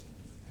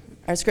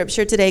Our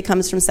scripture today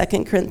comes from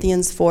 2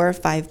 Corinthians 4,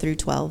 5 through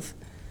 12.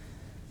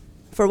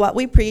 For what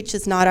we preach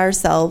is not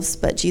ourselves,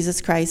 but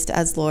Jesus Christ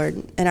as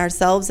Lord, and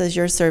ourselves as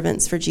your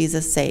servants for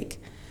Jesus'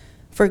 sake.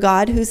 For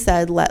God, who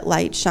said, "Let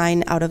light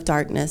shine out of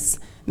darkness,"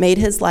 made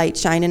his light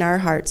shine in our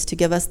hearts to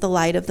give us the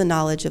light of the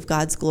knowledge of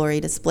God's glory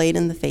displayed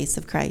in the face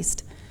of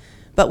Christ.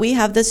 But we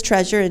have this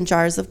treasure in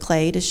jars of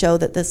clay to show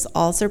that this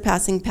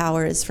all-surpassing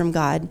power is from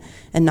God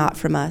and not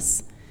from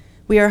us.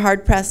 We are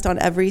hard-pressed on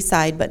every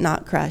side, but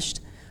not crushed,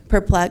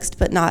 perplexed,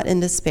 but not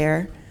in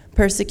despair,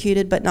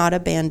 persecuted, but not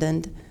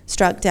abandoned,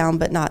 struck down,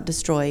 but not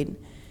destroyed.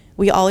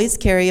 We always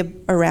carry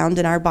around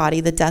in our body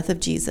the death of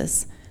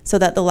Jesus, so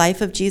that the life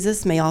of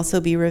Jesus may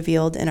also be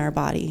revealed in our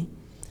body.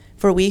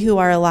 For we who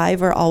are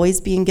alive are always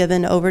being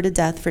given over to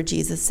death for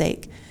Jesus'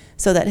 sake,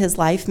 so that his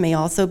life may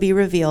also be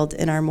revealed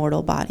in our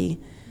mortal body.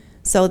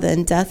 So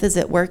then, death is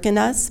at work in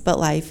us, but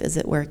life is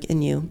at work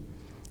in you.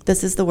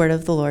 This is the word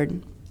of the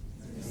Lord.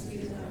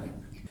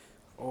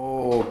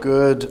 Oh,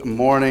 good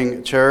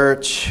morning,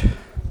 church.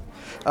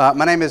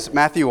 My name is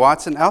Matthew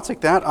Watson. I'll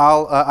take that.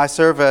 I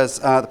serve as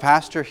the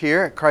pastor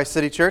here at Christ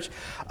City Church.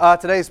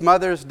 Today's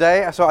Mother's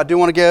Day, so I do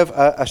want to give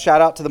a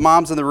shout out to the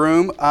moms in the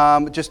room.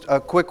 Just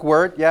a quick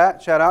word,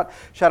 shout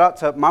out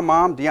to my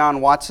mom, Dionne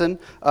Watson,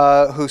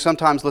 who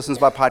sometimes listens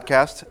by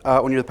podcast.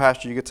 When you're the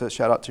pastor, you get to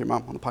shout out to your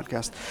mom on the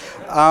podcast.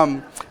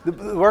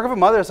 The work of a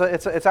mother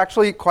it's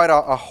actually quite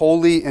a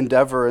holy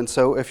endeavor, and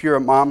so if you're a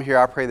mom here,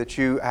 I pray that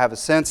you have a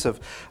sense of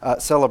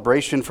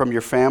celebration from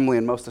your family,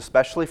 and most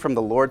especially from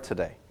the Lord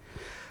today.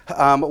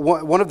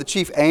 One of the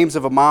chief aims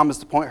of a mom is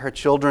to point her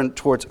children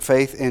towards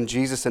faith in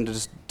Jesus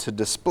and to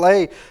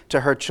display to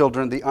her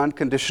children the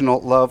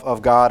unconditional love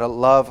of God,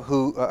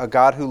 a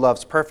God who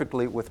loves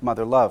perfectly with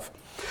mother love.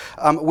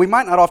 We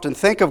might not often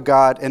think of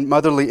God in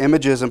motherly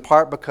images, in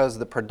part because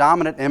the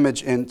predominant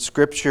image in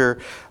Scripture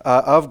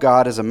of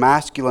God is a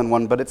masculine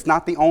one, but it's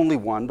not the only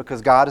one,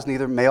 because God is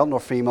neither male nor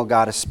female.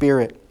 God is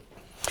spirit.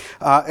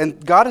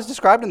 And God is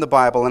described in the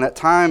Bible, and at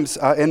times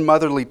in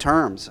motherly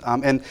terms.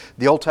 In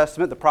the Old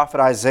Testament, the prophet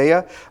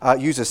Isaiah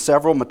uses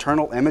several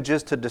maternal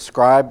images to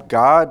describe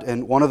God.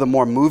 In one of the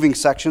more moving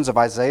sections of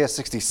Isaiah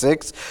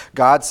 66,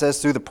 God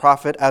says through the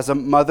prophet, "As a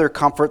mother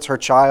comforts her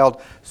child,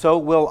 so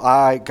will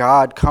I,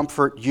 God,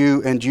 comfort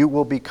you, and you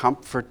will be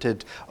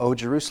comforted, O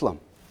Jerusalem."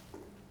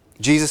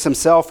 Jesus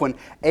himself, when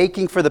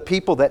aching for the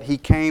people that he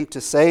came to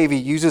save, he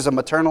uses a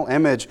maternal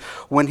image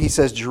when he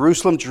says,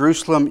 "Jerusalem,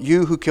 Jerusalem,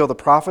 you who kill the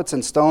prophets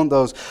and stone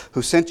those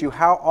who sent you,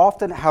 how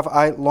often have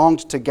I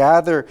longed to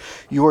gather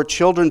your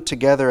children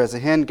together as a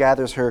hen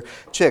gathers her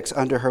chicks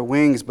under her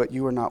wings, but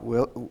you are not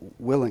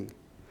willing."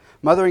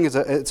 Mothering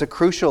it's a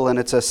crucial and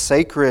it's a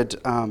sacred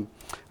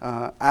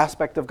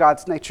aspect of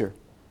God's nature.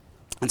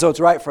 And so it's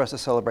right for us to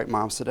celebrate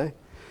moms today.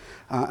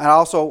 And I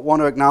also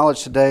want to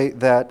acknowledge today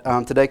that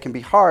today can be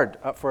hard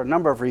for a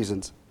number of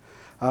reasons.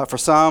 For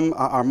some,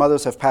 our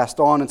mothers have passed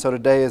on, and so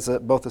today is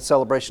both a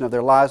celebration of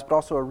their lives, but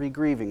also a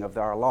re-grieving of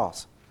our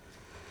loss.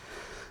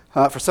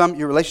 For some,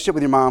 your relationship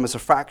with your mom is a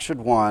fractured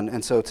one,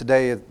 and so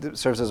today it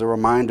serves as a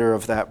reminder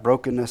of that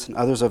brokenness, and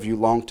others of you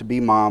long to be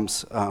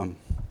moms.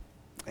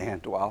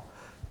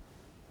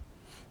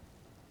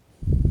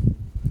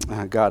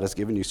 God has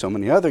given you so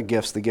many other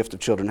gifts. The gift of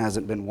children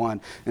hasn't been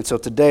one. And so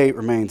today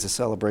remains a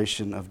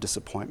celebration of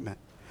disappointment.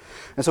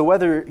 And so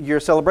whether your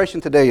celebration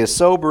today is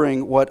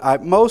sobering, what I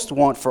most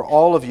want for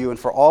all of you and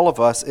for all of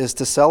us is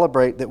to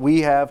celebrate that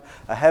we have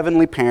a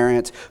heavenly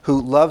parent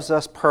who loves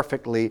us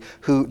perfectly,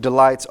 who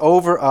delights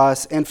over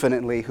us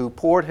infinitely, who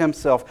poured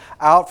himself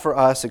out for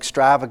us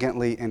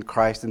extravagantly in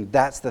Christ. And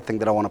that's the thing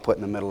that I want to put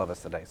in the middle of us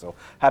today. So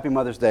happy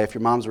Mother's Day. If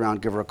your mom's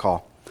around, give her a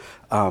call.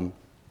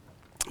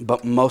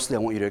 But mostly I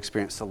want you to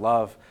experience the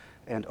love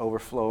and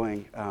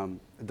overflowing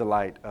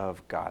delight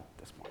of God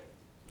this morning.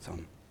 So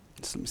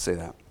just let me say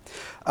that.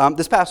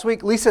 This past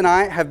week, Lisa and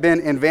I have been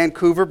in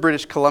Vancouver,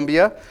 British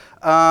Columbia.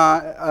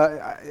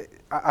 I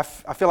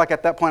feel like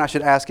at that point I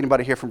should ask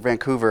anybody here from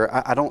Vancouver.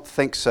 I don't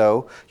think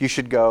so. You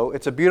should go.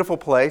 It's a beautiful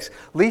place.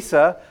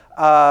 Lisa,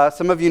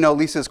 some of you know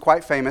Lisa is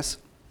quite famous.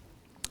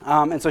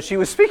 And so she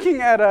was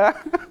speaking at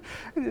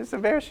it's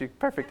embarrassing.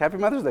 Perfect. Happy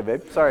Mother's Day,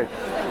 babe. Sorry.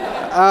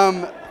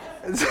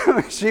 So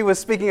she was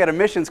speaking at a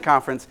missions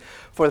conference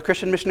for the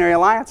Christian Missionary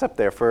Alliance up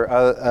there.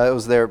 It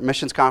was their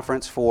missions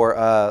conference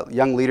for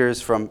young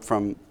leaders from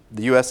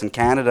the U.S. and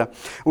Canada.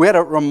 We had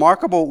a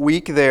remarkable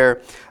week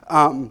there,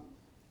 and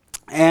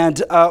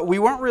we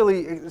weren't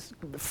really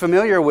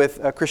familiar with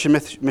Christian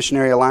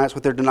Missionary Alliance,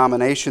 with their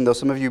denomination, though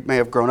some of you may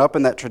have grown up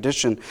in that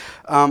tradition.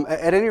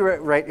 At any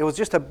rate, it was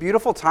just a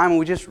beautiful time, and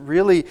we just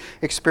really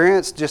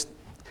experienced just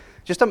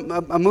a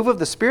move of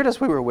the Spirit as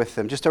we were with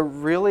them, just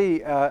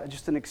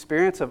an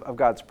experience of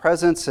God's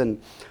presence, and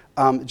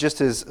just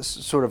his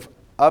sort of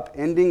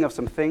upending of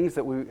some things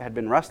that we had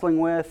been wrestling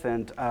with,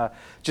 and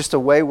just a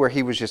way where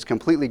he was just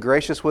completely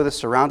gracious with us,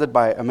 surrounded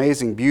by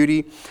amazing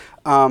beauty.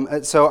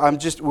 So I'm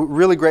just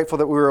really grateful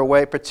that we were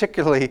away.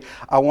 Particularly,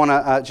 I want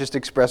to just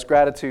express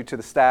gratitude to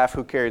the staff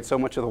who carried so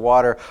much of the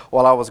water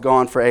while I was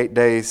gone for 8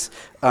 days.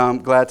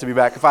 Glad to be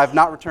back. If I have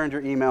not returned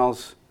your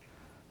emails,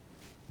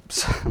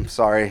 I'm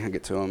sorry, I'll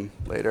get to them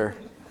later.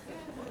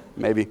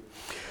 Maybe.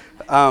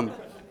 For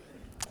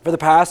the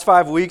past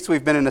 5 weeks,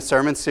 we've been in a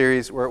sermon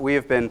series where we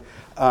have been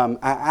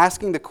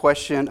asking the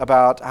question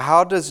about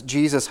how does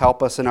Jesus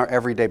help us in our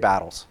everyday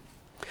battles?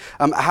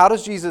 How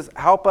does Jesus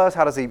help us?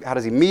 How does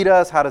he meet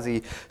us? How does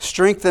he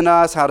strengthen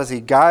us? How does he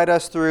guide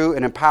us through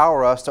and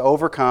empower us to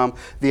overcome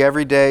the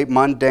everyday,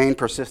 mundane,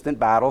 persistent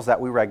battles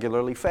that we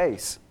regularly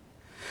face?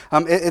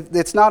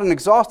 It's not an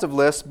exhaustive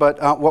list, but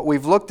what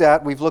we've looked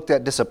at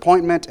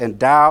disappointment and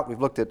doubt.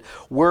 We've looked at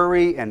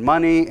worry and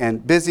money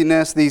and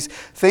busyness, these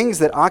things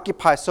that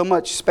occupy so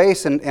much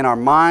space in our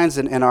minds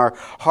and in our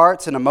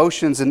hearts and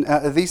emotions, and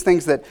these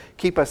things that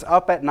keep us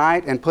up at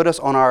night and put us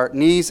on our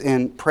knees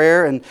in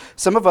prayer. And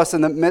some of us, in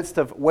the midst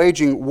of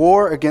waging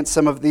war against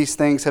some of these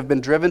things, have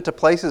been driven to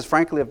places,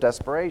 frankly, of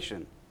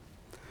desperation.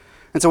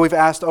 And so we've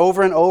asked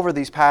over and over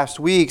these past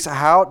weeks,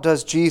 how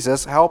does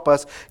Jesus help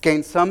us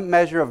gain some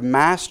measure of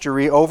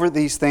mastery over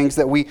these things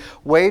that we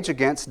wage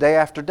against day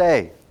after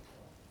day?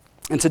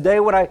 And today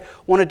what I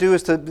want to do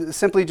is to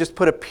simply just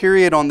put a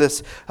period on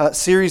this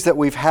series that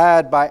we've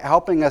had by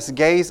helping us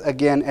gaze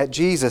again at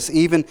Jesus,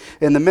 even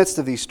in the midst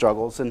of these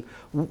struggles. And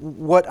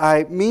what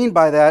I mean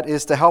by that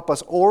is to help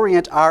us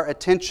orient our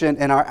attention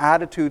and our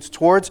attitudes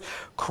towards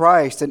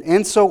Christ. And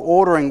in so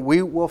ordering,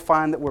 we will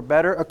find that we're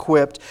better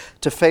equipped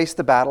to face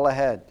the battle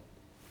ahead.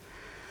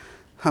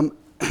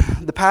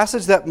 The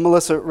passage that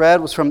Melissa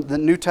read was from the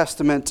New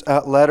Testament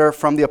letter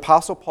from the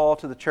Apostle Paul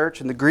to the church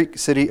in the Greek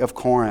city of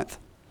Corinth.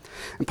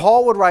 And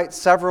Paul would write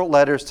several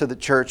letters to the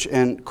church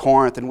in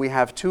Corinth, and we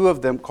have two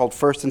of them called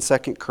 1st and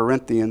 2nd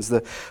Corinthians.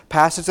 The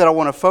passage that I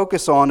want to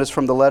focus on is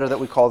from the letter that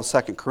we call the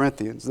 2nd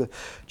Corinthians. The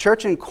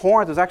church in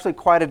Corinth was actually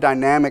quite a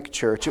dynamic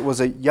church. It was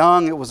a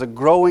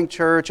growing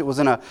church. It was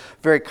in a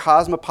very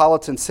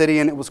cosmopolitan city,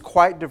 and it was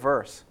quite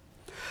diverse.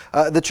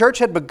 The church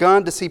had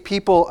begun to see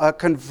people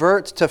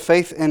convert to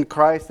faith in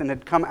Christ and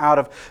had come out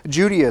of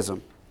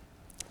Judaism.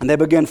 And they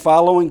began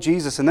following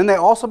Jesus. And then they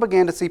also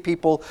began to see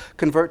people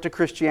convert to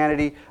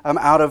Christianity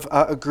out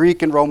of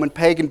Greek and Roman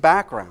pagan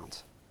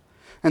backgrounds.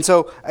 And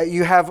so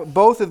you have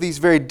both of these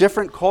very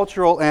different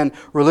cultural and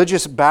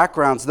religious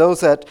backgrounds.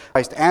 Those that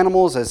sacrificed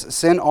animals as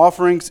sin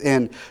offerings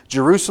in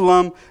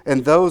Jerusalem,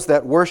 and those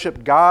that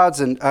worshiped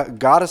gods and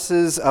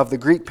goddesses of the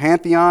Greek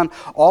pantheon.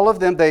 All of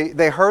them,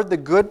 they heard the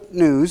good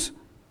news.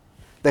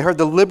 They heard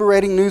the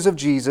liberating news of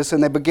Jesus,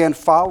 and they began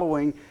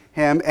following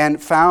him and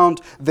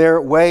found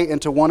their way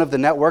into one of the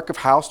network of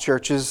house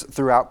churches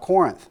throughout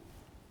Corinth.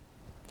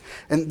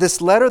 And this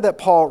letter that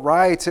Paul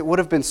writes, it would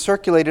have been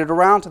circulated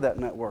around to that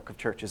network of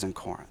churches in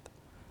Corinth.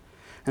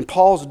 And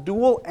Paul's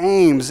dual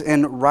aims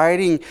in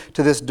writing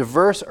to this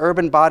diverse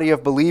urban body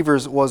of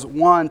believers was,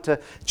 one, to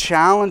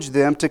challenge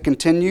them to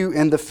continue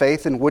in the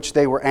faith in which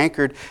they were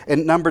anchored,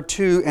 and number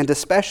two, and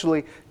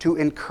especially to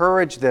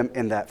encourage them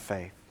in that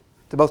faith.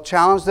 To both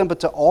challenge them, but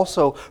to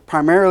also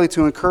primarily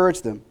to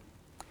encourage them.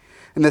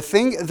 And the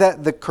thing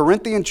that the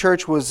Corinthian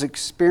church was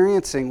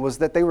experiencing was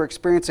that they were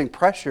experiencing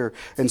pressure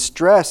and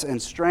stress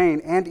and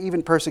strain and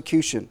even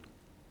persecution.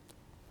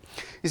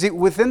 You see,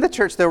 within the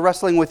church, they're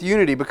wrestling with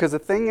unity, because the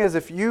thing is,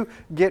 if you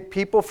get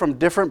people from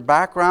different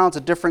backgrounds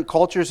and different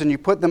cultures and you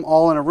put them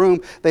all in a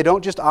room, they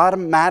don't just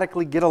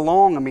automatically get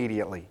along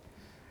immediately.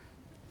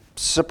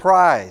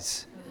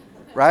 Surprise,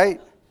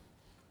 right?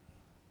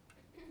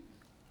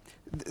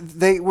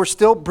 They were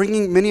still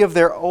bringing many of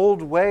their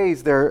old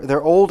ways,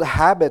 their old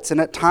habits,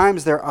 and at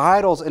times their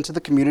idols into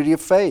the community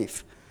of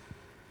faith.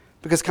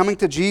 Because coming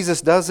to Jesus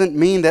doesn't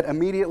mean that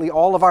immediately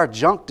all of our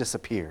junk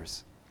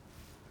disappears.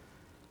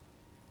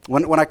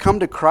 When I come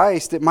to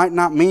Christ, it might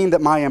not mean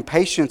that my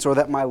impatience or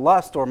that my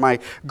lust or my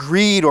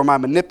greed or my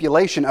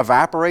manipulation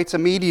evaporates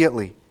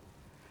immediately.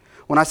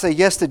 When I say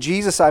yes to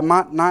Jesus, I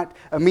might not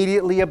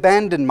immediately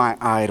abandon my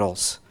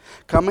idols.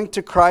 Coming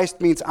to Christ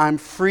means I'm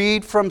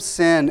freed from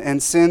sin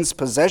and sin's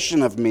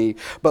possession of me,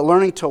 but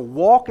learning to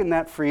walk in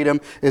that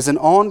freedom is an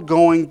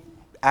ongoing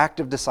act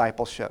of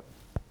discipleship.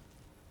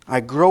 I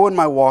grow in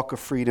my walk of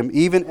freedom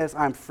even as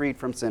I'm freed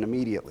from sin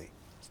immediately.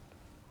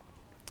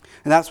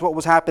 And that's what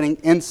was happening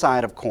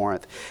inside of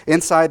Corinth.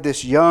 Inside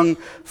this young,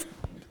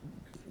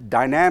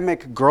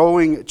 dynamic,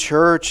 growing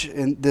church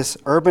in this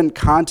urban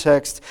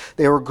context,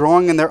 they were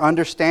growing in their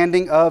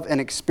understanding of and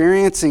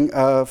experience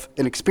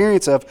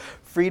of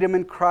freedom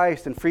in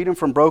Christ and freedom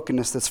from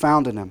brokenness that's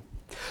found in Him.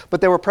 But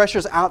there were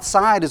pressures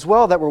outside as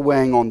well that were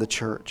weighing on the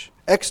church.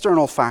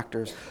 External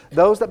factors.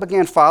 Those that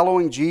began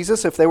following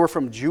Jesus, if they were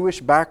from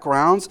Jewish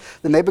backgrounds,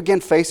 then they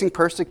began facing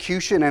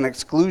persecution and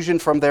exclusion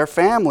from their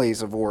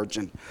families of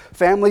origin.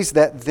 Families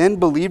that then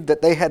believed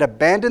that they had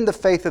abandoned the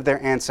faith of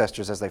their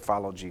ancestors as they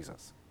followed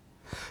Jesus.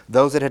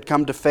 Those that had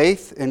come to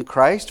faith in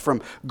Christ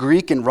from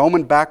Greek and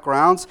Roman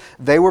backgrounds,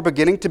 they were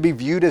beginning to be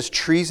viewed as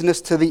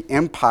treasonous to the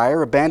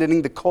empire,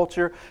 abandoning the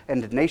culture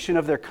and the nation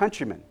of their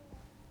countrymen.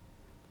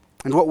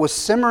 And what was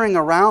simmering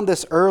around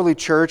this early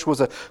church was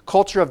a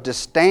culture of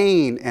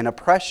disdain and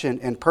oppression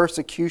and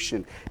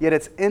persecution. Yet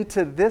it's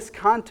into this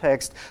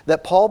context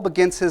that Paul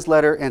begins his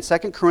letter in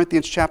 2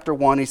 Corinthians chapter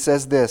 1. He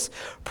says this,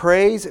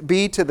 "Praise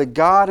be to the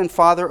God and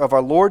Father of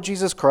our Lord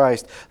Jesus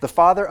Christ, the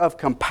Father of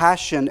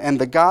compassion and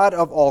the God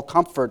of all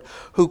comfort,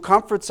 who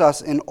comforts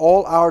us in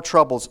all our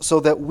troubles,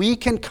 so that we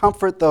can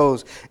comfort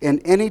those in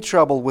any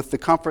trouble with the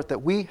comfort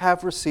that we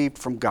have received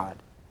from God."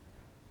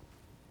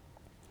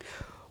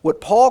 What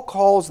Paul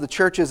calls the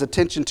church's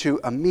attention to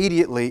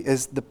immediately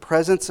is the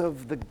presence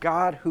of the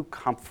God who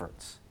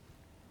comforts.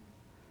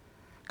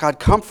 God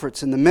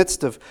comforts in the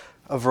midst of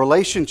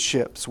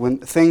relationships when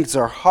things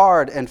are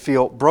hard and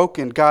feel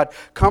broken. God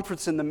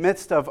comforts in the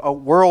midst of a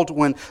world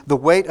when the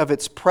weight of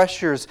its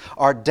pressures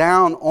are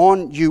down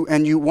on you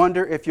and you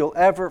wonder if you'll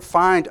ever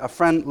find a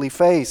friendly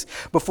face.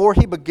 Before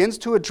he begins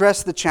to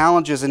address the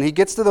challenges, and he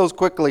gets to those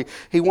quickly,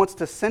 he wants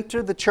to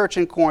center the church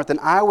in Corinth, and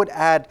I would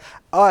add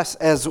us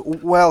as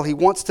well. He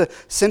wants to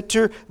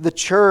center the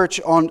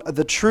church on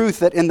the truth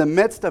that in the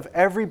midst of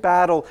every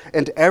battle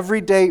and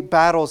everyday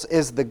battles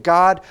is the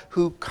God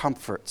who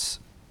comforts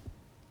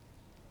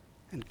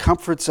and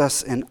comforts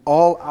us in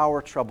all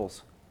our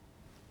troubles.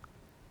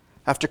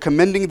 After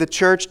commending the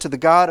church to the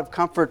God of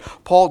comfort,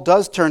 Paul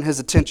does turn his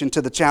attention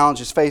to the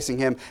challenges facing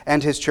him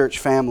and his church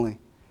family.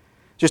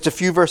 Just a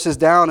few verses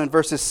down in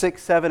verses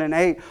 6, 7, and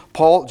 8,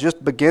 Paul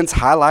just begins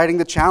highlighting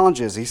the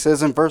challenges. He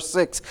says in verse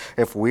 6,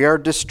 "If we are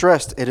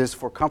distressed, it is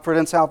for comfort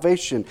and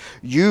salvation.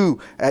 You,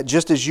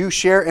 just as you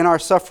share in our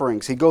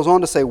sufferings." He goes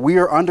on to say, "We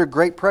are under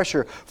great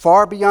pressure,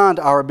 far beyond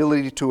our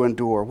ability to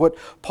endure." What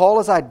Paul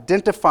is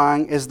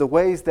identifying is the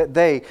ways that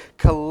they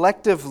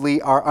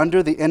collectively are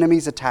under the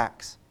enemy's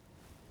attacks.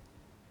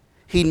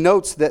 He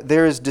notes that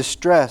there is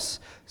distress,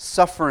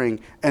 suffering,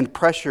 and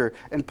pressure.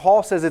 And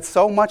Paul says it's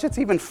so much, it's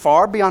even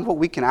far beyond what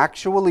we can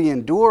actually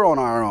endure on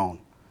our own.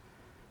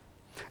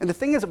 And the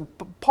thing is,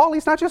 Paul,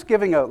 he's not just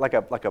giving a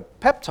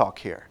pep talk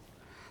here.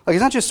 Like,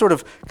 he's not just sort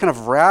of kind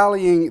of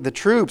rallying the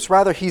troops.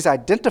 Rather, he's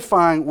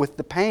identifying with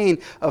the pain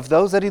of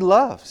those that he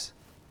loves.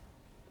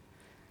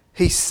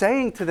 He's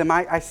saying to them,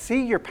 I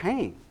see your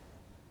pain.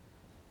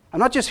 I'm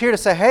not just here to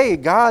say, hey,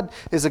 God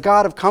is a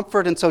God of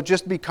comfort, and so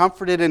just be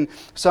comforted in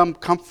some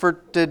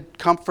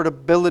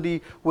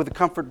comfortability with a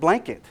comfort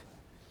blanket.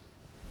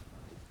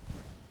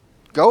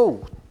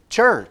 Go,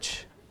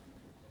 church.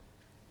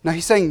 Now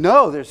he's saying,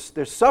 no, there's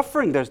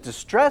suffering, there's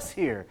distress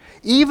here,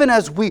 even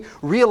as we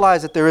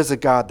realize that there is a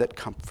God that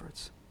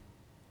comforts.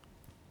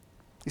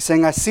 He's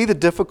saying, I see the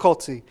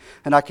difficulty,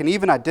 and I can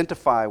even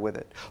identify with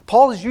it.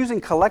 Paul is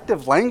using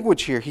collective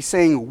language here. He's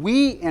saying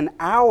we and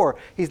our.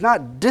 He's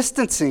not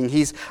distancing.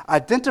 He's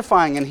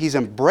identifying, and he's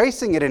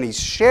embracing it, and he's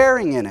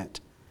sharing in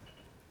it.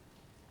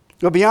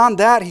 But beyond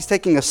that, he's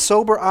taking a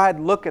sober-eyed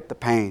look at the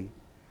pain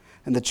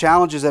and the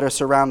challenges that are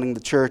surrounding the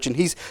church. And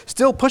he's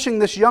still pushing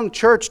this young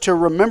church to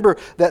remember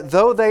that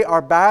though they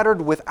are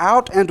battered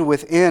without and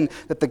within,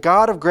 that the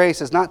God of grace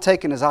has not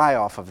taken his eye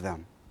off of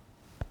them.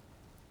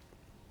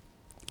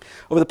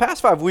 Over the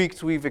past 5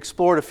 weeks, we've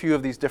explored a few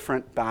of these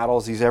different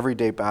battles, these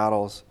everyday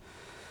battles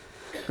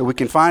that we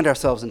can find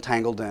ourselves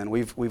entangled in.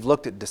 We've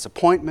looked at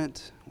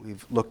disappointment.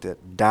 We've looked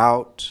at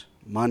doubt,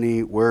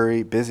 money,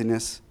 worry,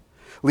 busyness.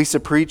 Lisa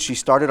preached, she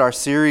started our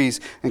series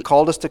and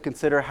called us to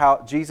consider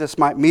how Jesus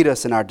might meet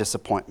us in our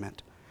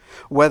disappointment.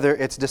 Whether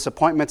it's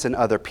disappointments in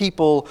other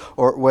people,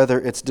 or whether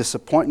it's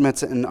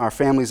disappointments in our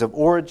families of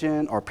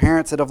origin, or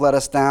parents that have let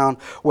us down,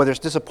 whether it's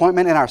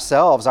disappointment in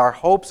ourselves, our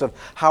hopes of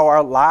how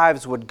our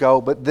lives would go,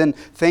 but then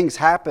things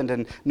happened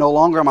and no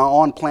longer am I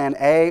on plan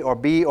A or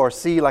B or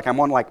C, like I'm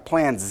on like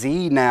plan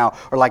Z now,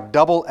 or like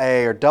double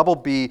A or double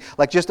B,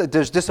 like just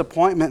there's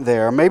disappointment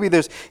there. Or maybe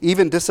there's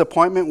even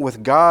disappointment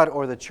with God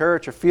or the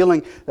church, or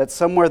feeling that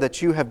somewhere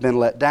that you have been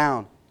let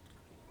down.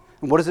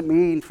 And what does it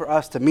mean for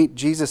us to meet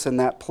Jesus in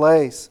that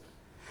place?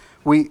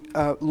 We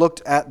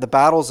looked at the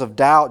battles of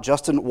doubt.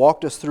 Justin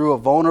walked us through a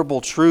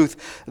vulnerable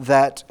truth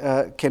that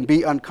can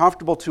be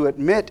uncomfortable to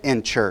admit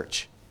in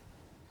church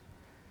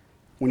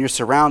when you're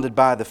surrounded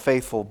by the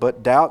faithful.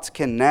 But doubts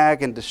can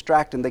nag and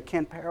distract, and they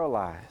can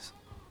paralyze.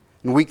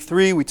 In week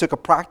 3, we took a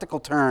practical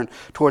turn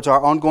towards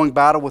our ongoing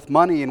battle with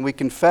money, and we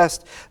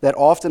confessed that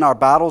often our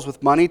battles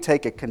with money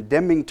take a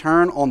condemning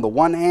turn on the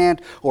one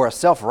hand or a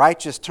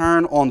self-righteous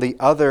turn on the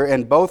other,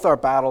 and both are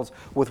battles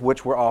with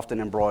which we're often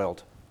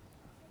embroiled.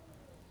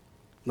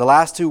 The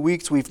last 2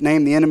 weeks, we've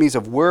named the enemies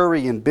of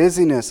worry and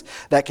busyness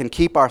that can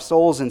keep our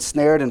souls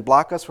ensnared and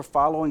block us from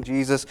following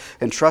Jesus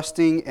in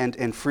trusting and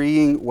in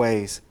freeing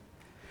ways.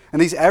 And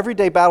these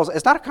everyday battles,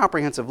 it's not a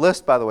comprehensive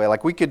list, by the way.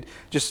 Like we could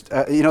just,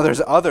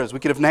 there's others.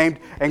 We could have named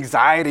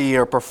anxiety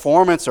or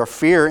performance or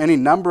fear, any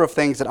number of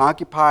things that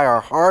occupy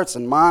our hearts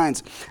and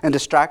minds and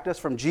distract us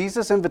from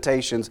Jesus'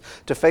 invitations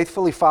to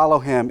faithfully follow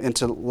him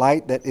into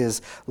light that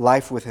is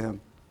life with him,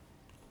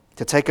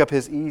 to take up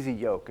his easy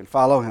yoke and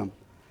follow him.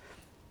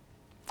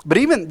 But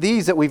even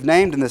these that we've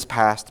named in this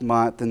past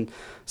month, and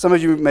some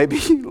of you may be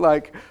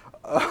like,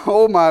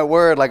 oh my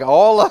word, like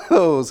all of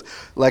those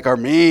like are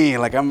me.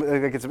 Like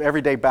it's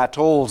everyday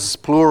battles,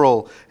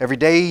 plural,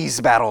 everyday's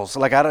battles.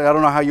 Like I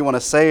don't know how you want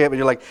to say it, but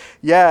you're like,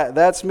 yeah,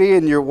 that's me.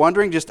 And you're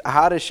wondering just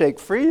how to shake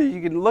free.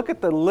 You can look at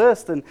the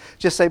list and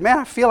just say, man,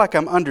 I feel like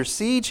I'm under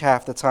siege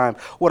half the time.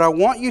 What I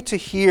want you to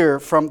hear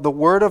from the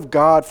Word of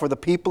God for the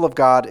people of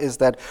God is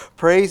that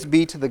praise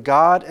be to the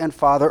God and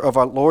Father of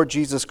our Lord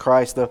Jesus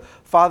Christ, the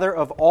Father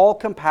of all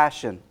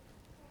compassion,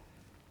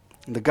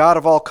 and the God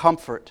of all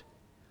comfort,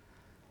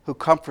 who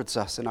comforts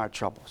us in our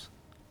troubles.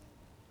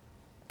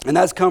 And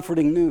that's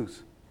comforting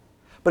news.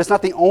 But it's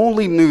not the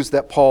only news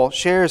that Paul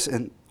shares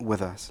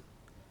with us.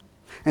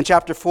 In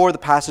chapter 4, the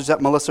passage that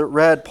Melissa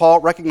read, Paul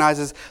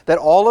recognizes that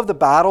all of the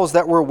battles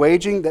that we're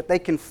waging, that they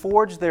can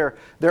forge their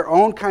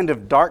own kind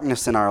of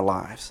darkness in our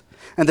lives.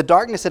 And the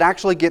darkness, it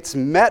actually gets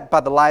met by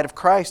the light of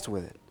Christ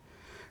with it.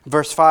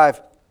 Verse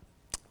 5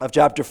 of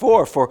chapter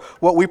 4, for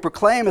what we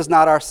proclaim is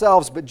not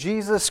ourselves, but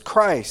Jesus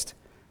Christ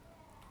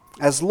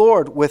as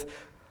Lord, with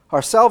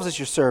ourselves as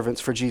your servants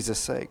for Jesus'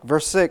 sake.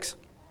 Verse 6,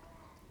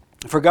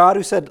 for God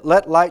who said,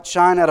 let light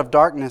shine out of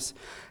darkness,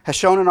 has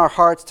shone in our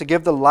hearts to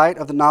give the light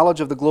of the knowledge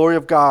of the glory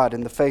of God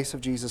in the face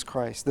of Jesus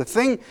Christ. The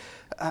thing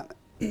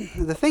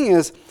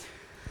is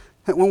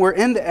that when we're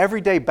in the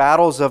everyday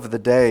battles of the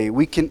day,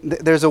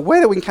 there's a way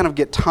that we can kind of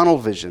get tunnel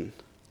vision.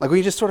 Like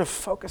we just sort of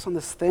focus on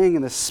this thing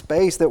and this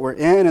space that we're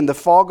in and the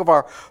fog of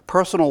our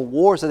personal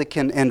wars, that it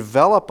can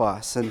envelop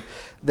us and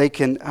they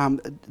can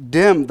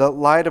dim the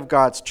light of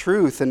God's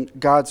truth, and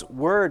God's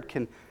word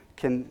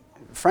can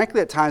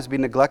frankly at times be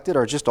neglected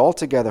or just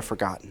altogether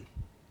forgotten.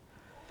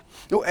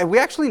 And we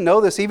actually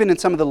know this even in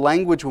some of the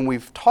language when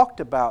we've talked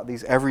about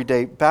these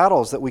everyday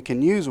battles that we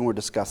can use when we're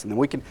discussing them.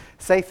 We can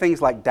say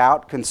things like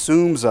doubt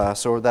consumes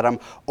us, or that I'm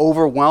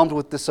overwhelmed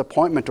with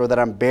disappointment, or that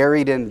I'm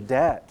buried in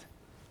debt.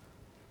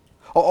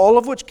 All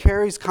of which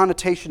carries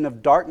connotation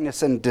of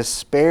darkness and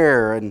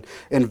despair and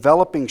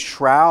enveloping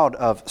shroud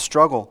of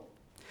struggle.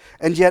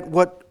 And yet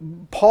what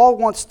Paul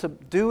wants to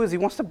do is he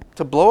wants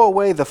to blow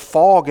away the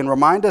fog and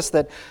remind us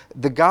that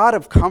the God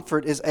of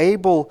comfort is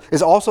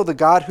also the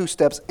God who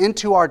steps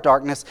into our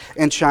darkness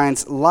and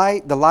shines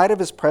light, the light of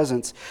his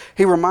presence.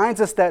 He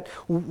reminds us that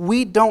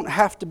we don't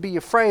have to be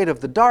afraid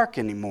of the dark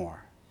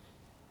anymore.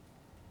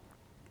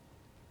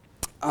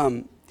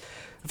 A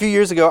few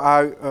years ago,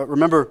 I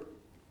remember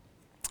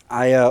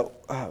I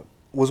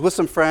was with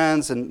some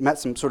friends and met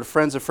some sort of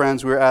friends of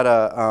friends. We were at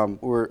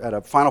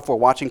a Final Four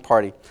watching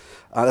party.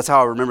 That's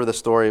how I remember the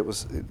story. It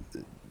was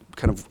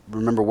kind of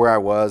remember where I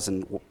was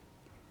and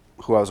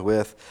who I was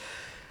with.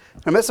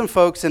 I met some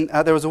folks, and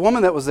there was a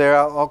woman that was there.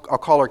 I'll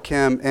call her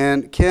Kim.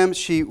 And Kim,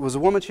 she was a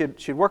woman.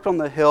 She'd worked on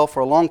the Hill for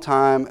a long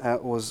time.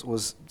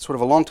 Was sort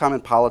of a long time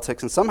in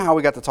politics, and somehow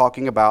we got to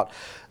talking about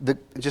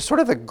just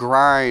sort of the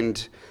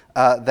grind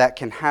that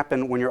can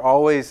happen when you're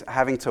always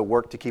having to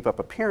work to keep up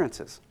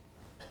appearances.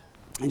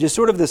 And just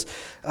sort of this,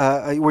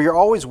 where you're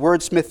always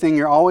wordsmithing,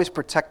 you're always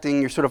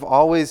protecting, you're sort of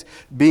always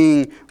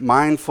being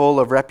mindful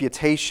of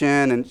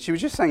reputation. And she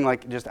was just saying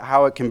like just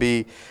how it can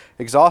be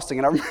exhausting.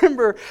 And I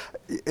remember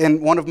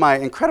in one of my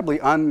incredibly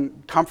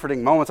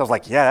uncomforting moments, I was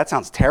like, yeah, that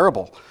sounds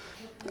terrible.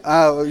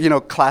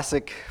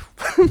 Classic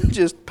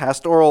just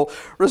pastoral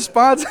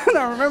response. And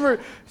I remember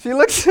she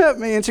looks at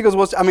me and she goes,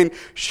 well, I mean,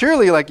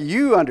 surely like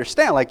you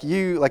understand, like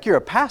you're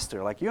a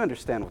pastor, like you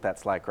understand what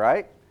that's like,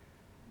 right?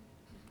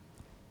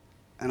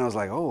 And I was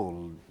like,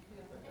 oh,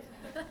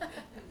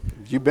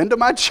 you been to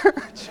my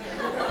church?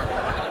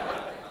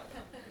 I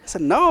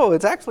said, no,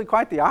 it's actually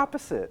quite the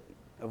opposite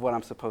of what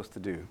I'm supposed to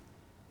do.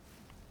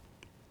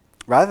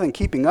 Rather than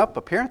keeping up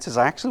appearances,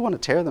 I actually want to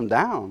tear them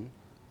down.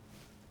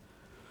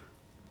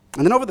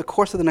 And then over the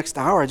course of the next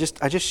hour, I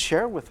just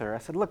shared with her. I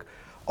said, look,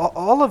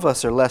 all of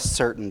us are less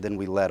certain than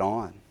we let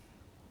on.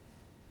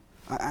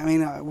 I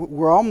mean,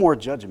 we're all more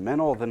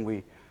judgmental than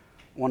we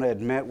want to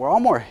admit. We're all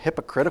more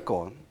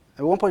hypocritical.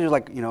 At one point, you're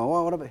like,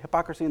 what about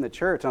hypocrisy in the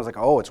church? And I was like,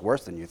 oh, it's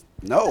worse than you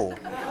know.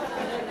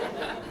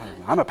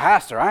 I'm a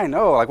pastor. I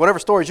know. Like, whatever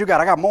stories you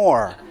got, I got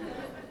more.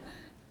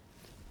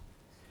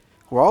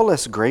 We're all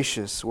less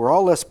gracious. We're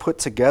all less put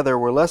together.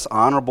 We're less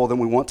honorable than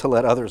we want to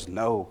let others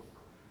know.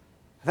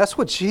 That's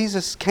what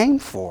Jesus came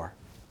for.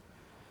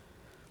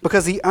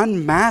 Because he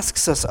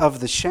unmasks us of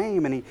the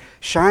shame and he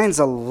shines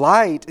a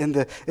light in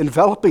the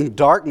enveloping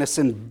darkness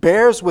and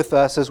bears with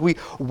us as we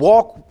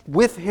walk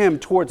with him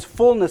towards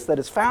fullness that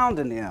is found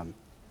in him.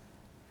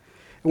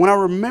 And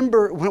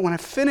when I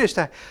finished,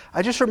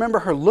 I just remember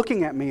her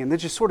looking at me and then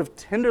just sort of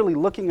tenderly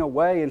looking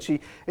away, and she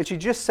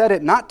just said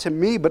it not to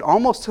me but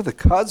almost to the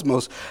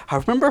cosmos. I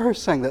remember her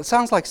saying, that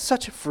sounds like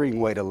such a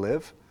freeing way to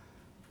live.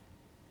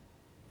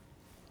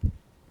 I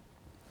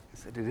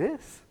said, it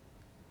is.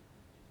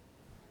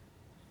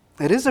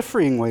 It is a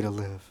freeing way to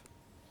live.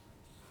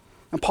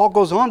 And Paul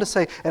goes on to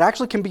say it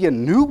actually can be a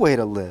new way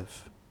to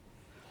live.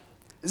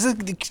 This is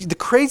the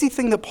crazy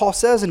thing that Paul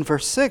says in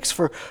verse 6,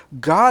 for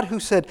God who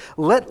said,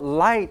 let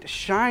light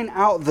shine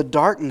out the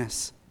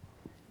darkness.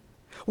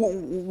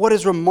 What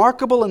is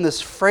remarkable in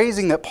this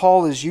phrasing that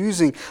Paul is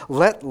using,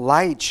 let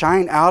light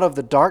shine out of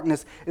the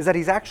darkness, is that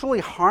he's actually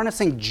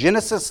harnessing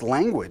Genesis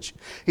language.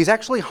 He's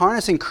actually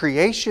harnessing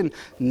creation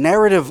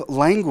narrative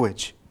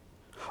language.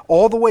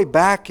 All the way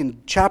back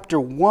in chapter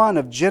 1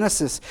 of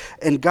Genesis,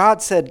 and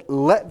God said,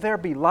 let there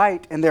be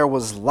light, and there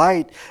was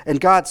light. And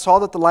God saw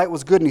that the light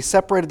was good, and he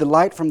separated the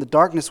light from the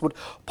darkness. What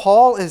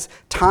Paul is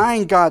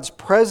tying God's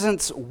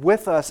presence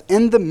with us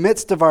in the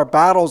midst of our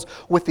battles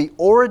with the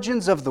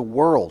origins of the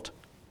world.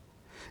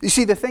 You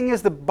see, the thing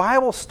is, the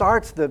Bible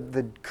starts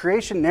the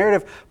creation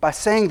narrative by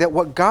saying that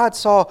what God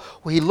saw,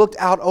 he looked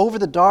out over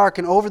the dark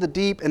and over the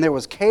deep, and there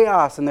was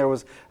chaos, and there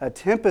was a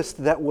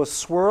tempest that was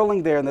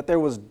swirling there, and that there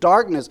was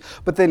darkness.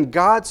 But then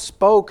God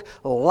spoke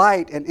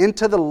light, and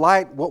into the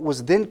light, what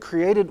was then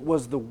created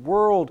was the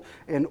world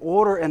in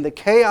order, and the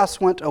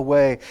chaos went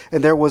away,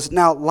 and there was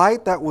now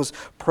light that was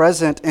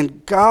present.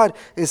 And God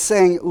is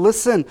saying,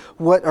 listen,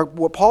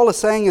 what Paul is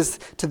saying is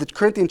to the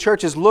Corinthian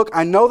church is, look,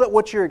 I know that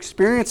what you're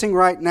experiencing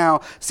right now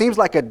seems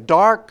like a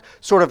dark,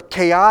 sort of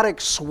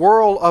chaotic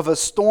swirl of a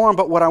storm,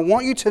 but what I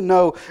want you to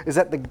know is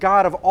that the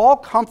God of all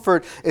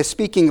comfort is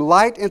speaking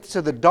light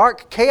into the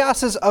dark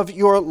chaoses of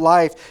your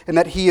life, and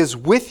that he is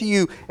with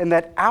you, and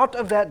that out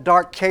of that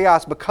dark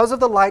chaos, because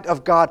of the light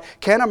of God,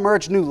 can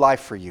emerge new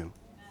life for you.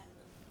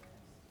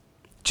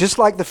 Just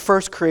like the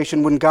first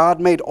creation, when God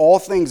made all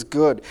things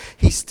good,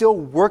 he's still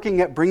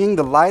working at bringing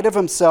the light of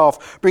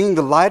himself, bringing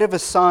the light of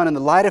his Son and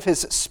the light of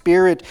his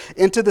Spirit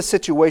into the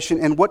situation.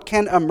 And what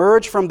can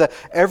emerge from the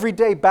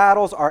everyday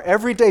battles are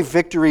everyday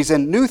victories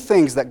and new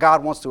things that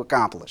God wants to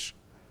accomplish.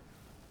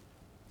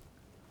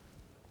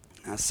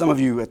 Now, some of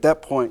you at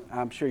that point,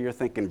 I'm sure you're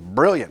thinking,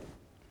 brilliant.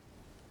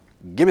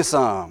 Give me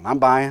some. I'm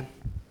buying.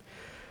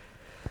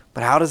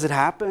 But how does it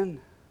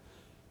happen?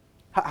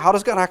 How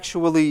does God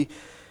actually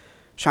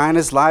shine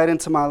his light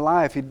into my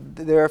life?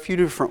 There are a few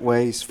different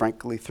ways,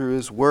 frankly, through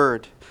his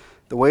word.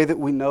 The way that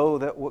we know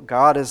that what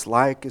God is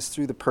like is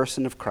through the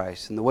person of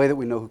Christ. And the way that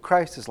we know who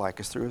Christ is like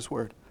is through his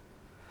word.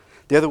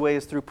 The other way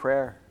is through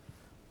prayer.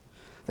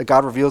 That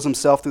God reveals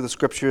himself through the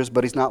scriptures,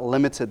 but he's not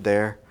limited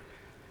there.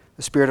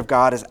 The Spirit of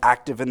God is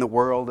active in the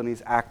world and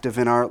he's active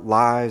in our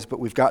lives, but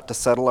we've got to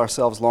settle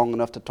ourselves long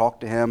enough to talk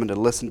to him and to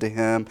listen to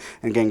him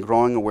and gain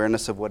growing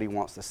awareness of what he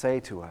wants to say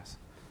to us.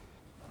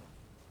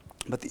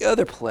 But the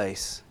other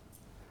place,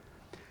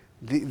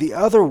 the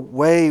other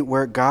way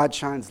where God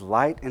shines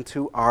light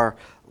into our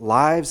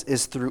lives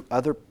is through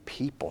other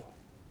people.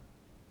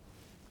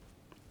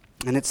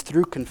 And it's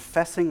through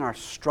confessing our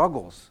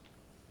struggles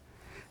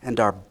and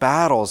our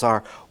battles,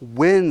 our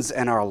wins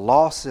and our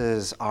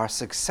losses, our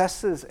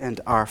successes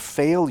and our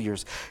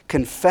failures,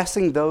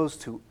 confessing those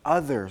to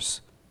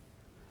others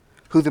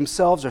who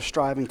themselves are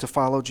striving to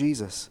follow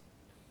Jesus.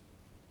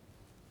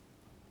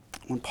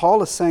 When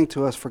Paul is saying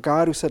to us, for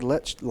God who said,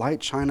 let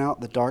light shine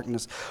out the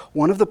darkness,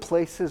 one of the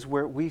places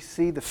where we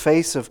see the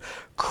face of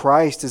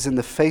Christ is in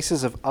the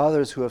faces of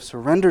others who have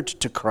surrendered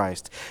to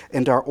Christ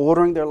and are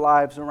ordering their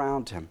lives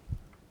around him.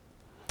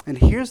 And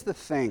here's the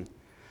thing.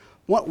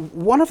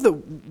 One of the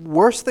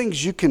worst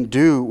things you can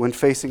do when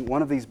facing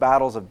one of these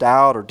battles of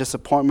doubt or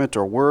disappointment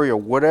or worry or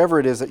whatever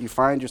it is that you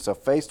find yourself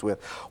faced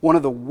with, one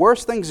of the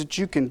worst things that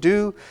you can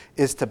do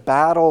is to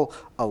battle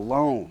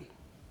alone.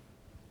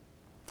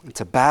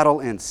 It's a battle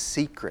in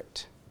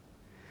secret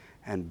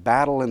and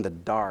battle in the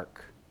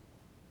dark.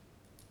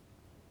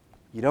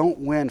 You don't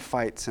win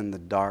fights in the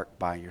dark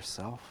by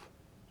yourself.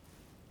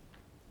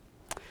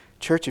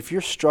 Church, if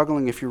you're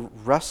struggling, if you're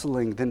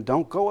wrestling, then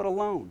don't go it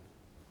alone.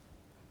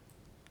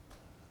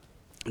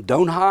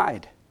 Don't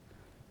hide.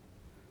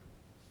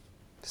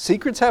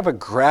 Secrets have a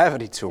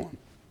gravity to them.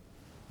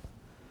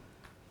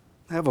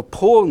 They have a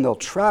pull and they'll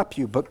trap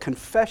you, but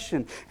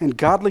confession and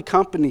godly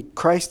company,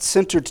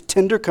 Christ-centered,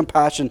 tender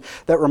compassion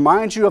that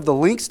reminds you of the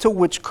lengths to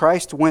which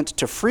Christ went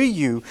to free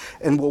you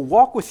and will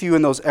walk with you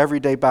in those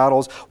everyday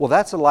battles, well,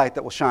 that's a light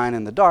that will shine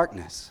in the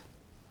darkness.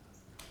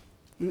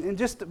 And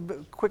just a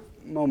quick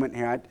moment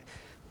here.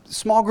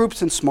 Small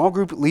groups and small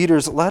group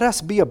leaders, let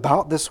us be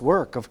about this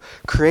work of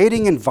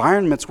creating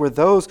environments where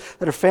those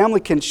that are family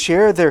can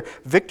share their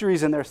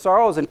victories and their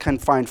sorrows and can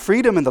find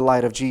freedom in the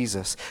light of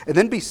Jesus, and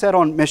then be set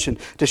on mission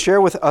to share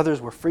with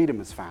others where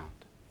freedom is found.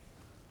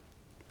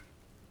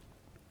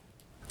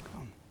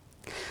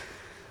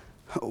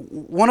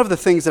 One of the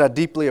things that I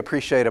deeply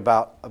appreciate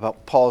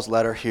about Paul's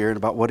letter here and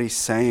about what he's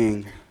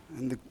saying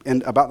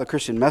and about the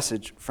Christian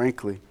message,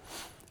 frankly,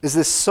 is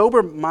this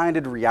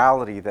sober-minded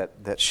reality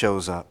that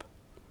shows up.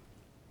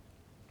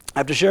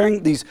 After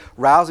sharing these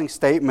rousing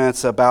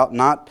statements about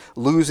not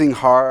losing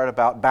heart,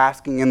 about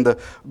basking in the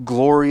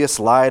glorious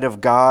light of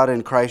God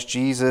in Christ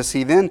Jesus,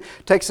 he then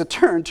takes a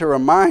turn to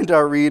remind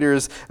our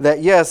readers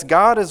that yes,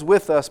 God is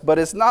with us, but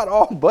it's not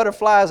all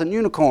butterflies and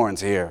unicorns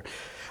here.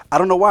 I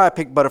don't know why I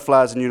picked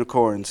butterflies and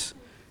unicorns.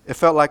 It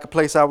felt like a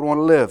place I would want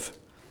to live.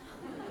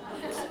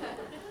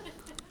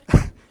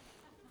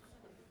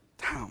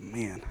 Oh,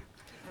 man.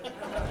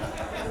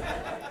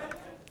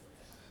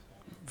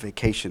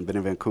 Vacation, been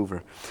in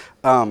Vancouver.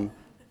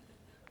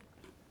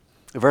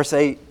 Verse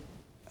 8,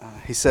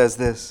 he says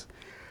this,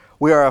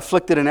 We are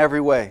afflicted in every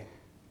way,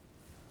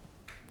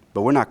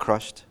 but we're not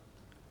crushed.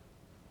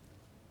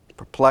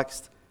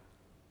 Perplexed,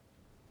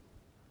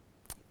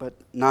 but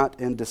not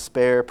in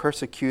despair.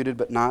 Persecuted,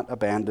 but not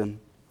abandoned.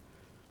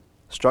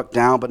 Struck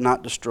down, but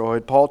not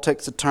destroyed. Paul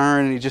takes a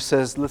turn and he just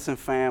says, listen,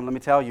 fam, let me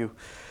tell you,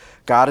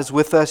 God is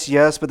with us,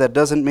 yes, but that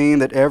doesn't mean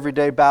that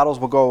everyday battles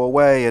will go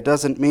away. It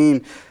doesn't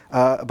mean,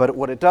 but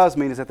what it does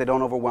mean is that they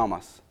don't overwhelm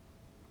us.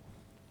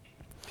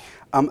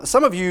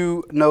 Some of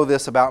you know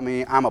this about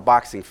me. I'm a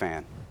boxing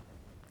fan.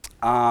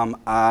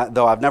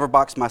 Though I've never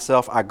boxed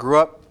myself, I grew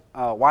up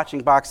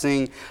watching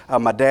boxing.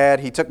 My dad,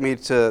 he took me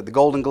to the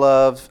Golden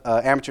Gloves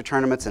amateur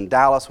tournaments in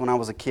Dallas when I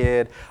was a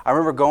kid. I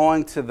remember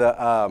going to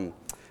the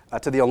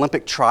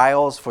Olympic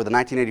trials for the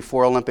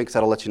 1984 Olympics.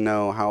 That'll let you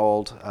know how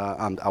old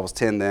I was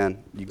 10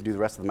 then. You can do the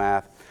rest of the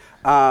math.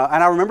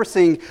 And I remember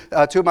seeing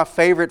two of my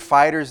favorite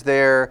fighters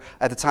there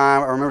at the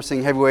time. I remember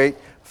seeing heavyweight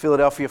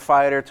Philadelphia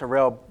fighter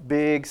Terrell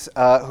Biggs,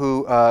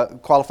 who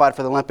qualified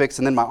for the Olympics,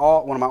 and then one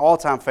of my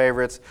all-time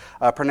favorites,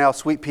 Pernell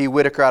Sweet Pea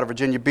Whitaker out of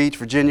Virginia Beach,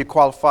 Virginia,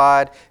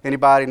 qualified.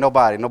 Anybody?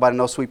 Nobody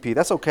knows Sweet Pea.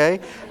 That's okay.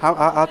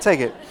 I'll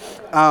take it.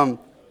 And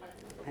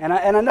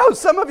I know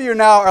some of you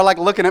now are like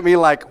looking at me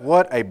like,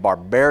 what a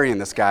barbarian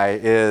this guy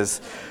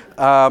is.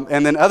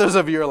 And then others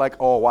of you are like,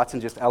 oh, Watson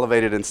just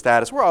elevated in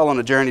status. We're all on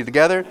a journey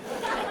together.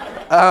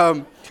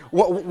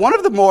 One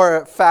of the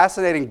more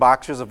fascinating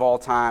boxers of all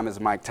time is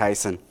Mike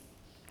Tyson.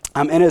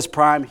 In his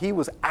prime, he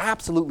was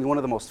absolutely one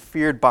of the most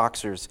feared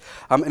boxers.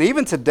 And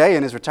even today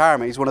in his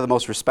retirement, he's one of the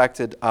most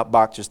respected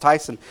boxers.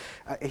 Tyson,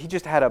 he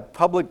just had a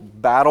public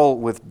battle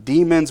with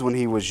demons when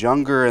he was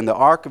younger, and the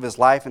arc of his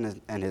life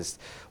and his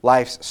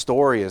life's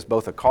story is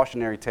both a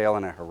cautionary tale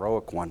and a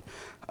heroic one.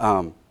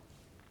 I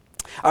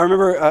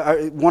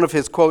remember one of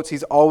his quotes.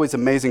 He's always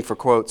amazing for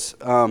quotes.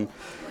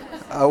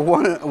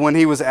 When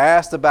he was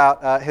asked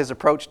about his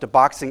approach to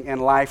boxing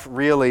and life,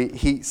 really,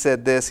 he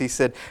said this. He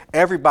said,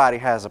 everybody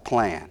has a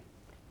plan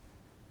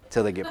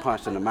till they get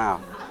punched in the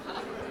mouth.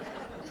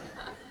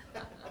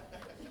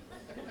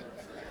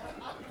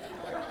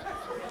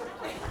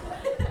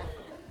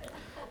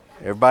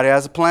 Everybody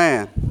has a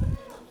plan.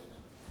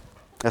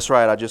 That's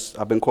right,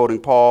 I've been quoting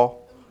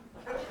Paul.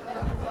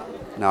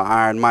 Now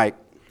Iron Mike.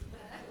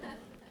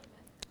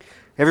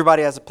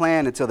 Everybody has a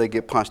plan until they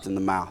get punched in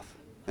the mouth.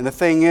 And the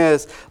thing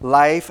is,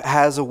 life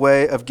has a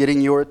way of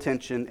getting your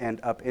attention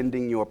and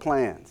upending your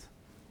plans.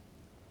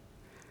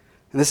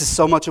 And this is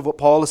so much of what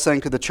Paul is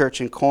saying to the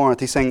church in Corinth.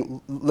 He's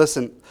saying,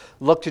 listen,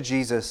 look to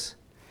Jesus.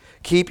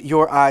 Keep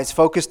your eyes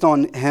focused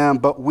on him,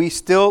 but we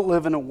still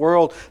live in a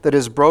world that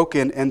is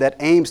broken and that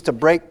aims to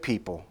break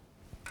people.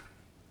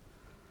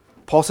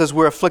 Paul says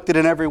we're afflicted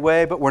in every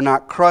way, but we're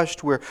not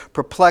crushed. We're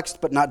perplexed,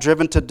 but not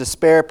driven to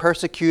despair.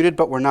 Persecuted,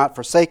 but we're not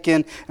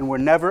forsaken. And we're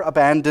never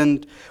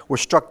abandoned. We're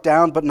struck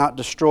down, but not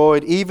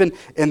destroyed. Even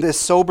in this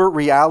sober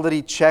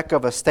reality check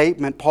of a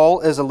statement,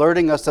 Paul is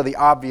alerting us to the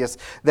obvious,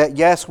 that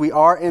yes, we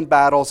are in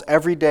battles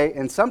every day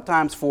and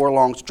sometimes for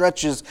long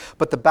stretches,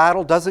 but the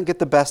battle doesn't get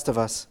the best of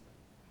us.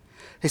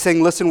 He's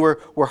saying, listen,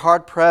 we're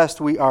hard-pressed,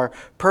 we are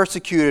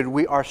persecuted,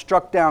 we are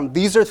struck down.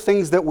 These are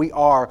things that we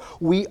are.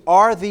 We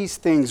are these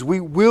things. We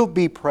will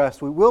be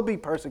pressed. We will be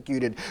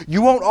persecuted.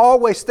 You won't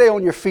always stay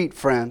on your feet,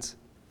 friends.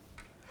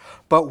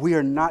 But we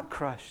are not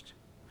crushed.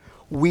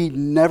 We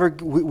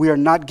are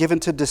not given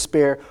to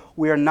despair.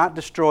 We are not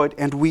destroyed,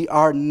 and we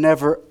are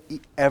never,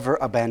 ever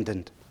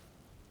abandoned.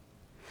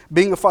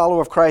 Being a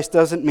follower of Christ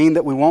doesn't mean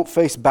that we won't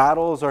face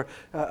battles or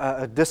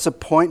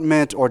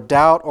disappointment or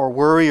doubt or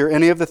worry or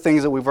any of the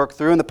things that we've worked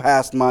through in the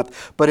past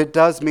month, but it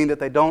does mean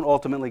that they don't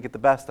ultimately get the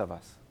best of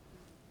us.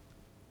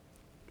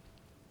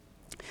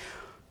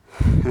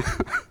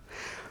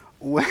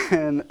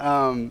 When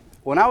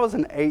I was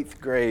in 8th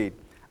grade,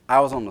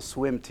 I was on the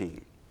swim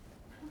team,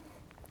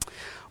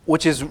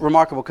 which is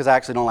remarkable because I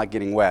actually don't like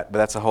getting wet, but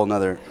that's a whole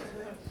nother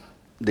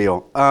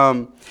deal.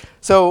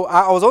 So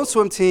I was on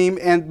swim team,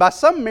 and by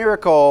some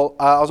miracle,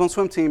 I was on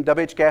swim team,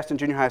 W.H. Gaston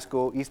Junior High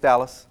School, East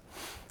Dallas.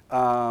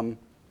 And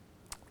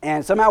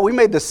somehow we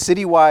made the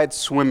citywide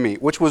swim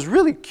meet, which was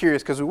really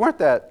curious because we weren't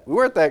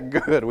that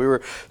good. We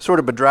were sort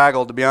of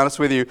bedraggled, to be honest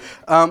with you.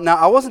 Now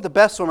I wasn't the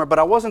best swimmer, but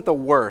I wasn't the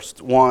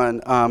worst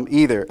one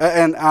either.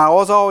 And I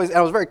was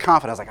very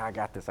confident. I was like, I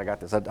got this.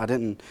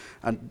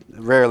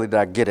 Rarely did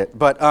I get it,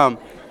 but.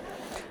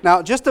 Now,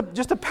 just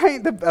to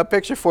paint a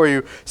picture for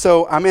you,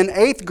 so I'm in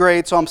 8th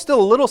grade, so I'm still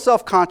a little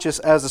self-conscious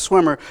as a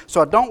swimmer,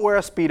 so I don't wear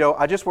a Speedo,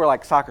 I just wear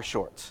like soccer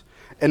shorts.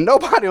 And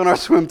nobody on our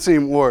swim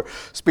team wore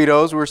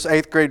Speedos. We were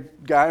 8th grade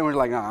guy, and we were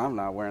like, no, I'm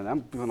not wearing that. I'm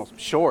doing some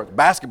shorts.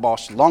 Basketball,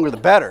 longer the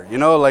better,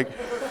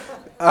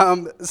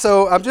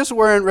 So I'm just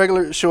wearing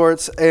regular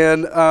shorts,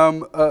 and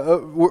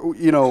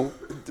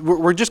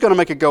we're just going to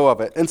make a go of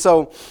it. And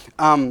so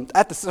I'm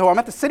at the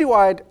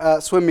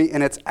citywide swim meet,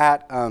 and it's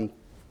at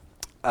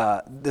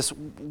this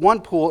one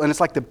pool, and it's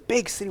like the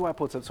big citywide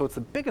pool. So it's the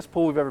biggest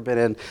pool we've ever been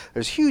in.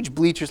 There's huge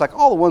bleachers, like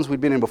all the ones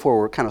we'd been in before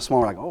were kind of small.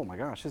 We're like, oh my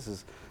gosh, this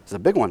is a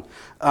big one.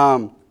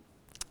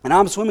 And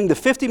I'm swimming the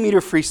 50-meter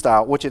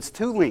freestyle, which it's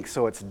 2 lengths,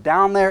 so it's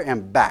down there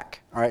and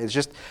back. All right, it's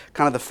just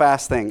kind of the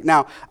fast thing.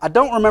 Now, I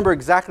don't remember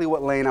exactly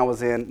what lane I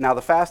was in. Now,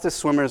 the fastest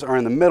swimmers are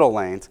in the middle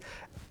lanes.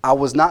 I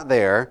was not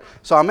there,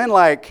 so I'm in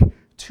like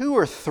 2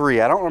 or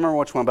 3. I don't remember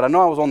which one, but I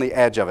know I was on the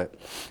edge of it.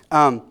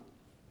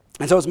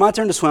 And so it's my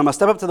turn to swim. I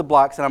step up to the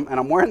blocks, and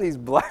I'm wearing these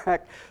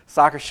black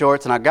soccer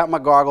shorts, and I've got my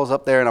goggles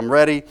up there, and I'm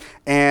ready,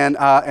 and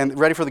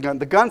ready for the gun.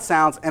 The gun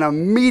sounds, and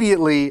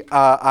immediately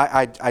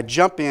I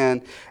jump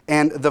in,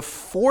 and the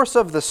force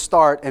of the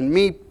start and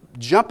me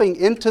jumping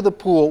into the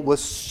pool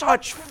with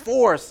such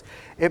force,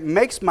 it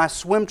makes my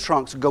swim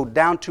trunks go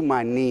down to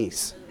my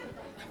knees.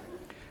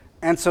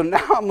 And so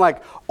now I'm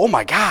like, oh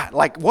my God,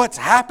 like what's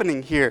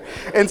happening here?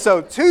 And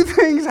so 2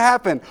 things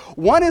happen.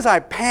 One is I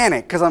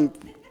panic because I'm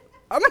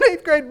an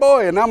 8th grade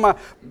boy, and now my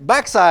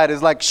backside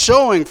is like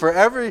showing for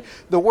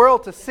the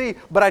world to see.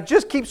 But I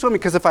just keep swimming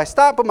because if I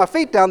stop, put my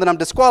feet down, then I'm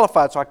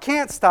disqualified. So I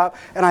can't stop.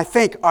 And I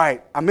think, all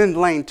right, I'm in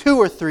lane 2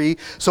 or 3.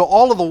 So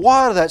all of the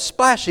water that's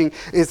splashing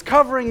is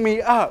covering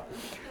me up.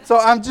 So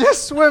I'm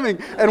just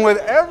swimming, and with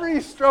every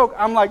stroke,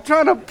 I'm like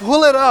trying to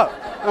pull it up.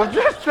 I'm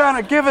just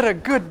trying to give it a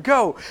good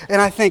go. And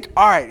I think,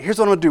 all right, here's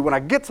what I'm gonna do. When I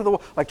get to the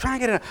wall, like try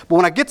and get it, but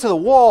when I get to the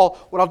wall,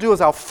 what I'll do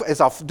is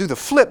I'll do the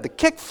flip, the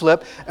kick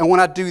flip, and when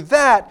I do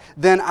that,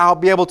 then I'll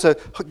be able to,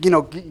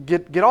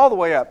 get all the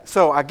way up.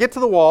 So I get to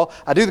the wall,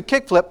 I do the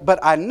kick flip, but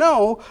I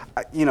know,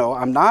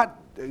 I'm not,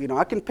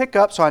 I can pick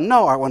up, so I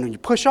know, all right, when you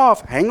push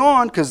off, hang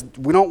on, because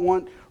we don't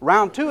want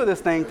round 2 of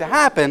this thing to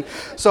happen.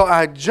 So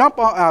I jump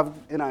on,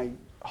 and I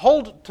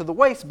hold to the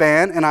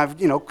waistband, and I've,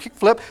 kick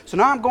flip. So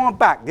now I'm going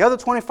back the other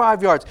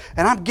 25 yards,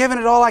 and I'm giving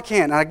it all I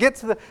can. And I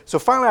get so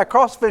finally I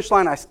cross the finish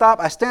line, I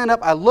stop, I stand up,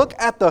 I look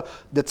at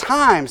the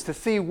times to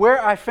see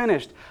where I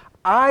finished.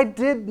 I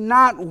did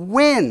not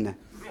win.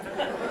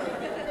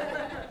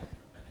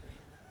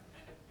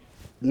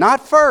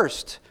 Not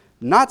first,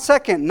 not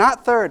second,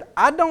 not third.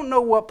 I don't know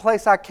what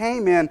place I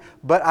came in,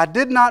 but I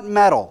did not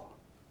medal.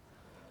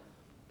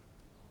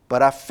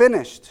 But I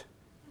finished.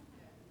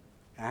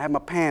 I had my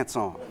pants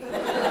on.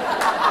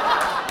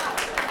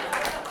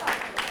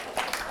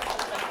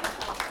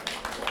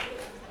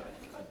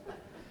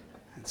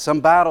 And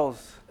some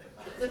battles,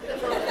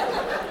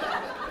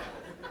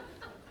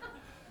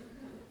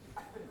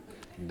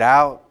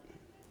 doubt,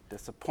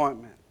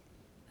 disappointment,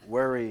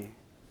 worry.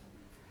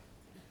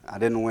 I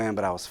didn't win,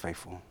 but I was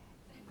faithful.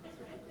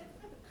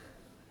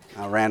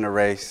 I ran the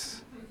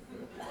race.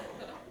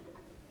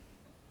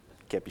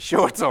 Kept your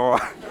shorts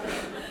on.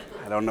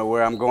 I don't know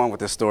where I'm going with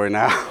this story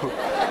now.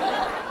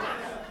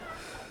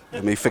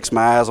 Let me fix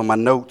my eyes on my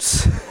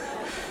notes.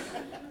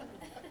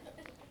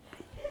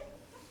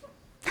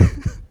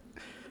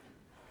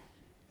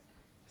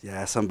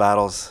 Yeah, some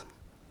battles,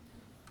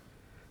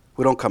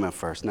 we don't come in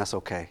first, and that's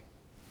okay.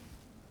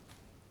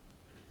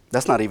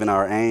 That's not even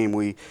our aim.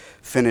 We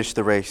finish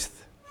the race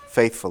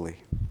faithfully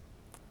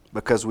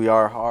because we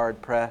are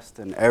hard-pressed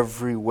in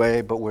every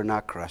way, but we're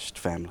not crushed,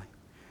 family.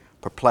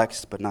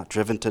 Perplexed, but not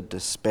driven to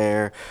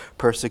despair.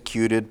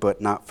 Persecuted,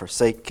 but not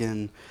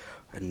forsaken.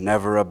 And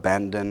never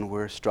abandoned.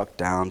 We're struck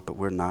down, but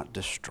we're not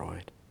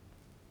destroyed.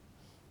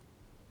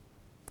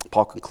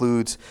 Paul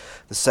concludes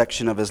the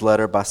section of his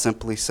letter by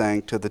simply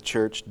saying to the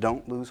church,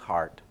 don't lose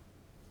heart.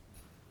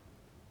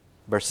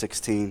 Verse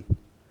 16,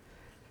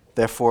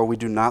 therefore we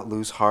do not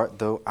lose heart,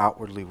 though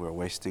outwardly we're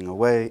wasting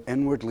away.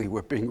 Inwardly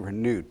we're being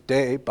renewed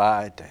day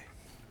by day.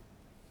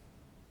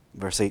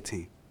 Verse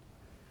 18.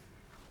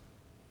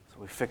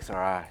 We fix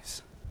our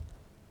eyes,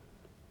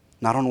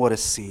 not on what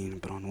is seen,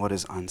 but on what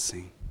is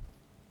unseen.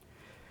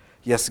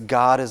 Yes,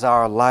 God is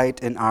our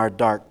light in our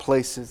dark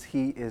places.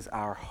 He is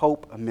our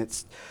hope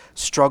amidst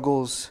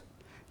struggles.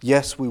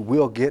 Yes, we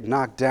will get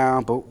knocked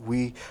down, but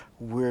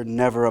we're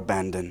never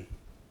abandoned.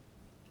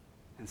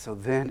 And so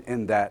then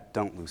in that,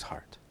 don't lose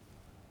heart.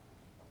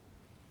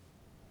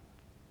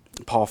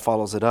 Paul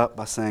follows it up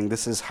by saying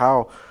this is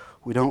how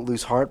we don't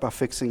lose heart, by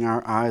fixing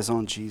our eyes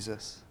on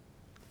Jesus.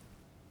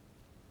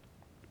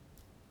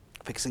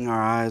 Fixing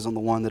our eyes on the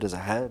one that is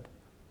ahead.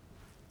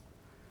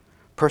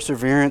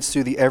 Perseverance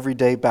through the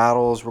everyday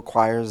battles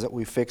requires that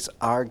we fix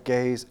our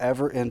gaze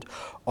ever and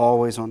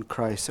always on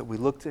Christ, that we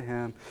look to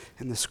him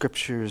in the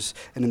scriptures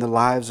and in the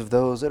lives of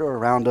those that are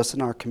around us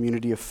in our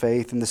community of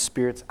faith, in the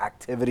Spirit's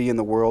activity in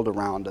the world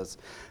around us,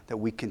 that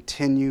we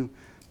continue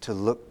to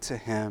look to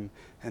him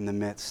in the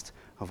midst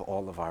of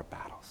all of our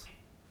battles.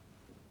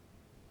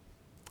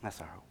 That's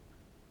our hope.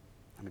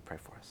 Let me pray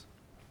for us.